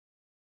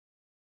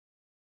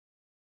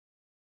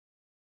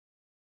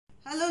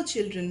Hello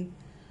children,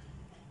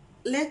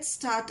 let's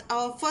start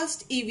our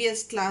first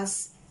EVS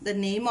class. The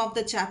name of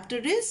the chapter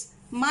is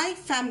My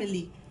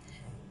Family.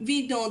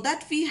 We know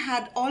that we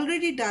had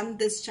already done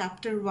this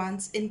chapter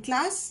once in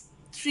class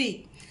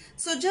 3.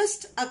 So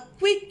just a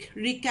quick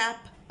recap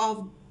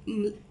of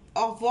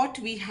what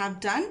we have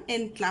done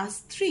in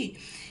class 3.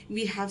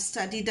 We have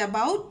studied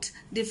about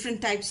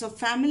different types of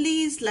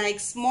families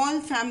like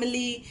small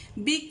family,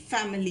 big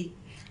family.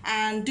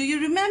 And do you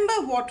remember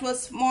what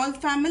was small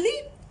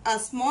family? A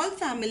small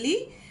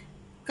family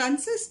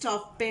consists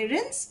of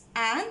parents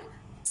and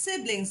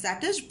siblings,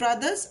 that is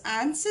brothers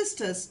and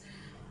sisters,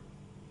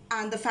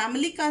 and the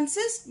family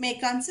may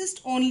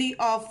consist only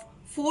of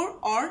 4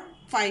 or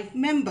 5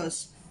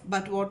 members.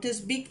 But what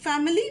is big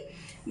family?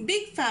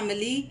 Big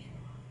family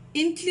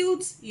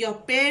includes your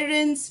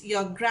parents,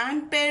 your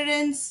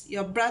grandparents,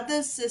 your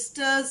brothers,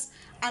 sisters,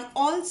 and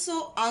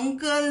also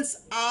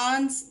uncles,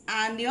 aunts,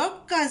 and your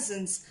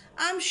cousins.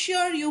 I'm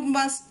sure you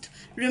must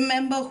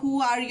remember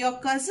who are your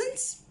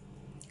cousins.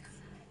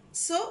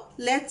 So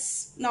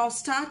let's now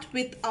start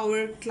with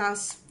our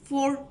class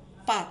 4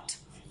 part.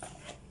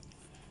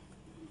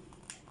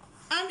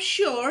 I'm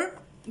sure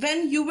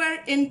when you were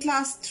in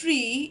class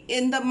 3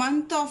 in the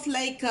month of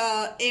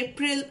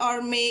April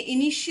or May,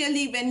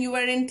 initially when you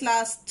were in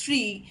class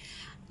 3,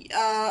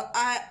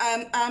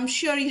 I'm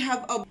sure you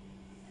have a...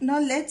 Now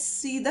let's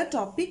see the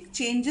topic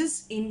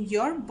changes in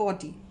your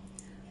body.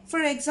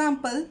 For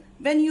example,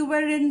 when you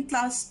were in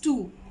class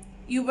 2,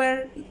 you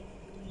were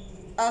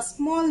a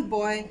small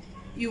boy,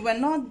 you were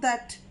not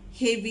that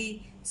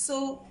heavy.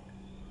 So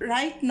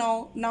right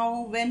now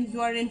when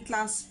you are in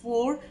class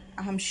 4,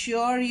 I'm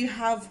sure you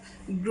have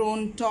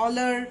grown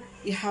taller,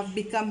 you have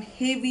become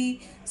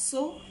heavy.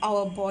 So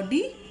our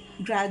body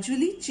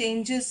gradually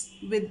changes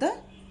with the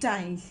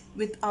time.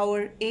 With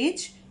our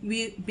age,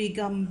 we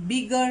become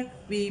bigger,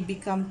 we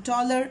become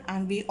taller,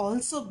 and we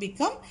also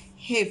become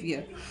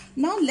heavier.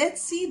 Now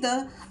let's see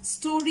the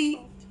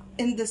story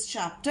in this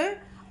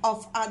chapter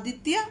of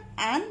Aditya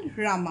and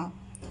Rama.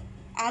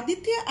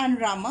 Aditya and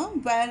Rama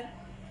were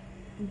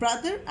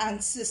brother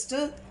and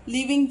sister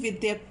living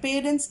with their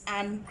parents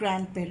and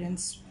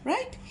grandparents,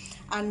 right?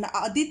 And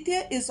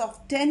Aditya is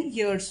of 10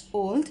 years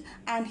old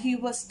and he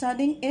was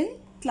studying in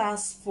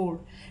class 4.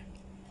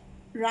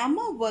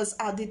 Rama was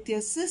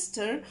Aditya's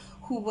sister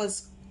who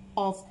was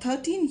of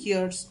 13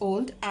 years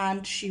old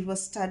and she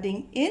was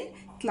studying in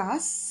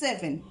class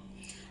 7.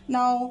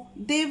 Now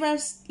they were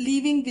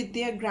living with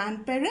their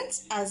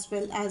grandparents as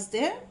well as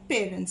their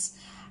parents.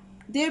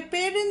 Their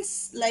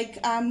parents, I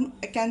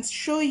can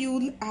show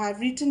you, I have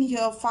written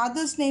here,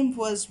 father's name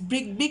was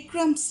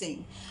Bikram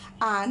Singh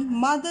and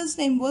mother's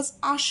name was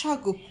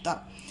Asha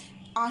Gupta.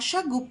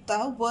 Asha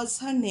Gupta was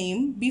her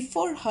name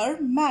before her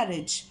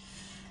marriage.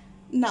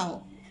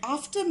 Now,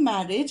 after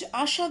marriage,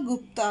 Asha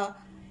Gupta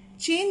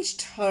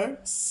changed her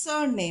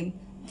surname.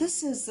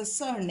 This is the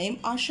surname.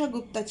 Asha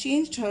Gupta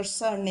changed her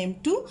surname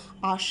to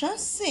Asha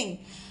Singh.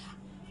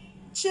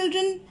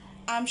 Children,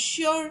 I'm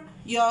sure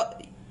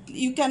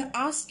you can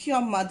ask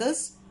your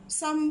mothers.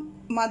 Some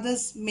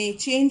mothers may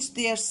change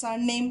their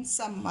surname,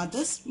 some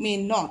mothers may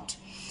not.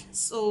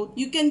 So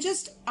you can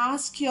just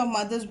ask your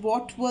mothers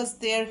what was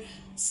their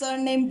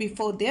surname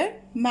before their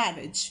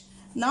marriage.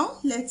 Now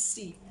let's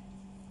see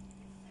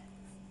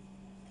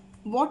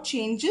what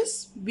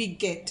changes we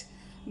get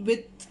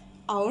with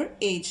our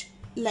age.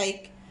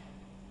 Like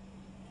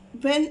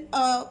when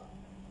a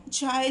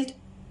child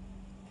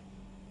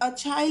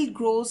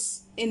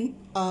grows in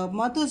a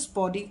mother's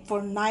body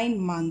for 9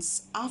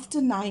 months.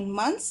 After 9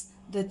 months,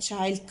 the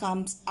child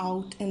comes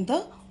out in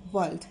the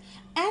world.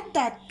 At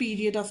that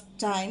period of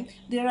time,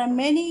 there are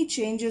many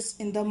changes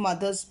in the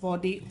mother's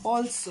body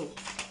also.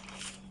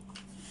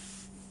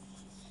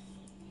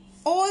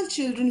 All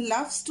children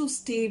loves to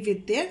stay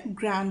with their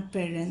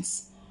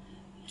grandparents.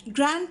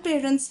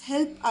 Grandparents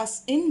help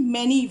us in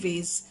many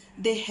ways.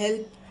 They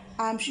help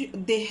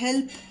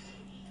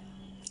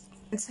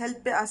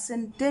us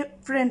in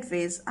different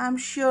ways. I'm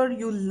sure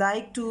you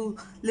like to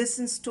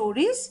listen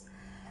stories,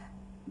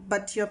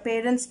 but your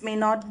parents may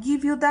not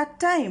give you that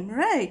time,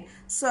 right?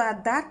 So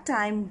at that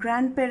time,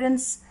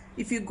 grandparents,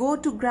 if you go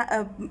to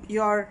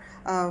your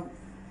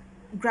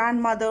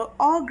grandmother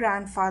or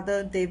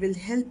grandfather, they will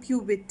help you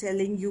with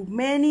telling you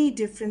many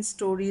different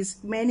stories,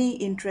 many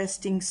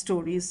interesting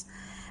stories.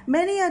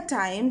 Many a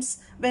times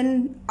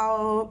when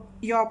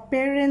your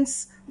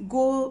parents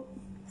go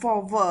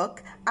for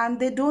work and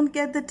they don't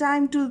get the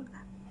time to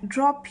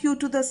drop you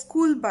to the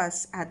school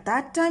bus, at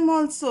that time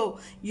also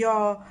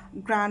your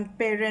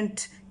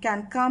grandparent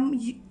can come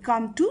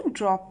to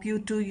drop you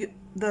to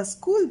the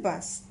school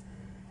bus.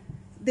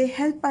 They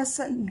help us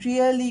in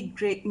really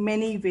great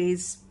many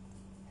ways.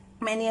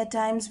 Many a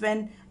times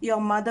when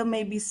your mother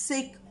may be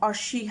sick or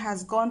she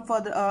has gone for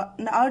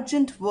an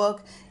urgent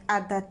work,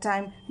 at that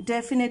time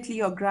definitely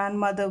your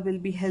grandmother will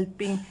be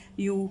helping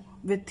you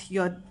with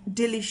your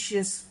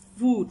delicious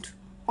food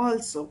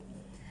also.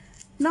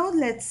 Now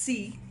let's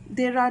see,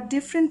 there are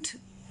different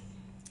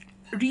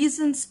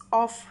reasons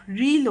of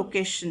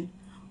relocation.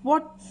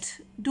 What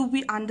do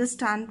we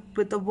understand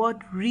with the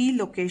word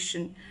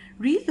relocation?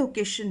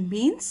 Relocation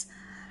means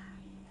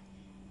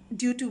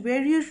due to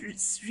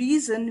various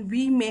reasons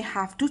we may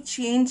have to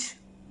change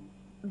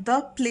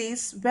the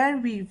place where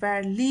we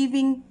were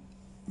living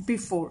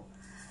before.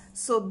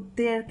 So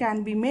there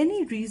can be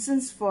many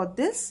reasons for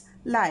this,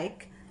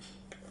 like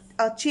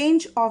a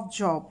change of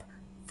job.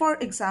 For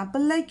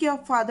example, like your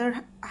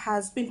father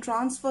has been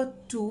transferred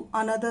to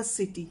another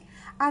city.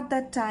 At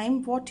that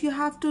time, what you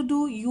have to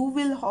do, you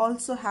will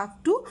also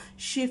have to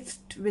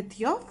shift with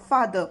your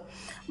father.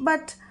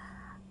 But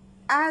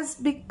as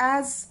big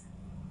as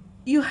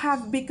you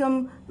have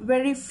become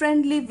very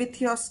friendly with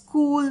your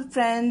school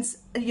friends,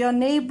 your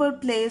neighbor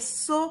place,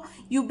 so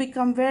you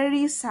become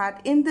very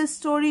sad. In this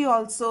story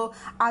also,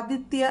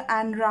 Aditya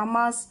and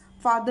Rama's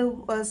father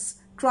was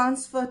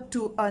transferred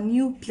to a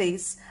new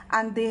place,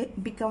 and they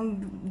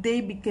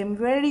became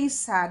very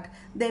sad.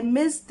 They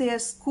missed their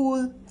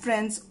school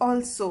friends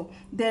also,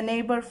 their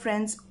neighbor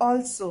friends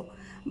also.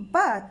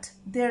 But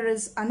there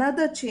is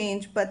another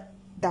change, but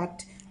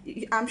that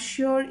I'm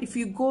sure if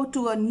you go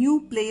to a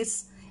new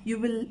place, you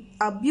will,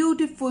 a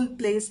beautiful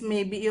place,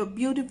 maybe a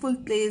beautiful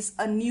place,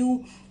 a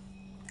new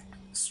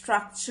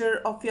structure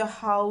of your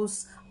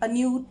house, a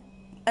new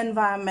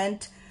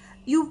environment,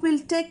 you will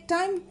take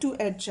time to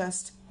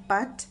adjust,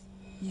 but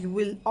you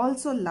will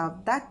also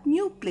love that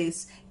new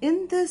place.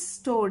 In this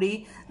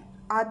story,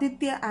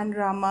 Aditya and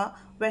Rama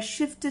were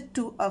shifted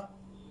to a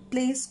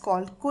place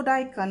called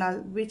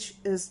Kodaikanal,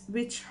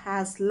 which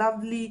has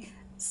lovely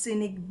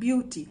scenic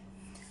beauty.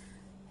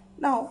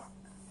 Now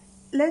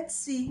let's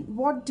see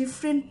what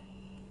different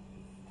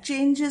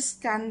changes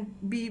can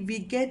be we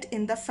get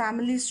in the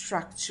family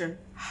structure.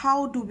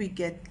 How do we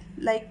get?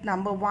 Like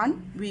number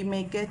one, we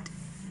may get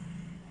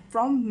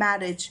from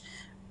marriage.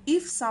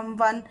 If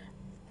someone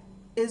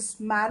is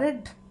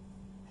married,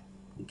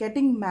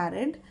 getting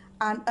married,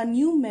 and a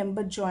new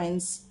member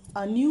joins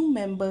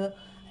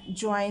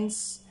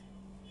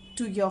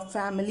to your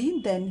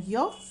family, then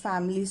your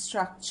family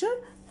structure,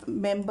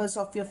 members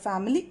of your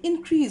family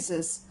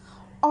increases.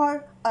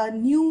 Or a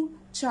new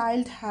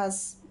child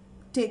has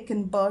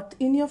taken birth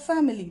in your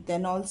family,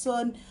 then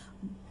also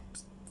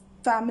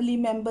family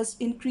members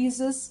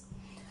increases.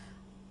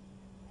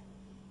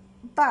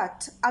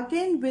 But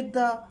again, with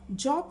the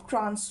job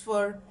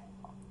transfer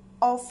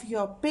of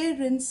your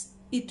parents,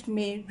 it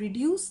may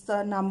reduce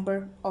the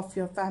number of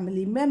your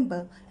family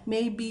member.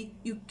 Maybe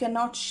you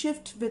cannot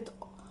shift with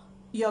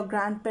your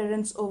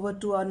grandparents over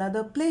to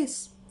another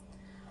place.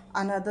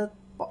 Another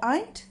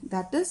point,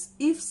 that is,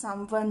 if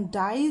someone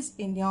dies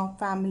in your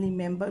family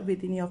member,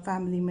 within your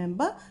family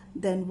member,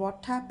 then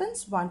what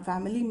happens? One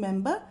family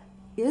member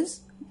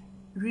is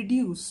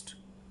reduced,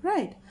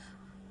 right?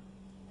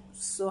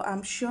 So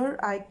I'm sure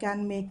I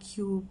can make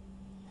you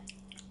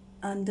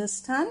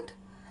understand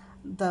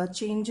the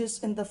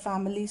changes in the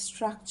family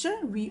structure.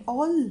 We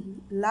all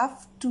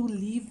love to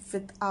live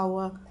with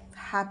our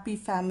happy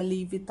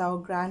family, with our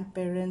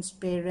grandparents,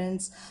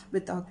 parents,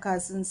 with our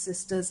cousins,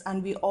 sisters,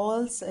 and we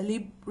all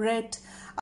celebrate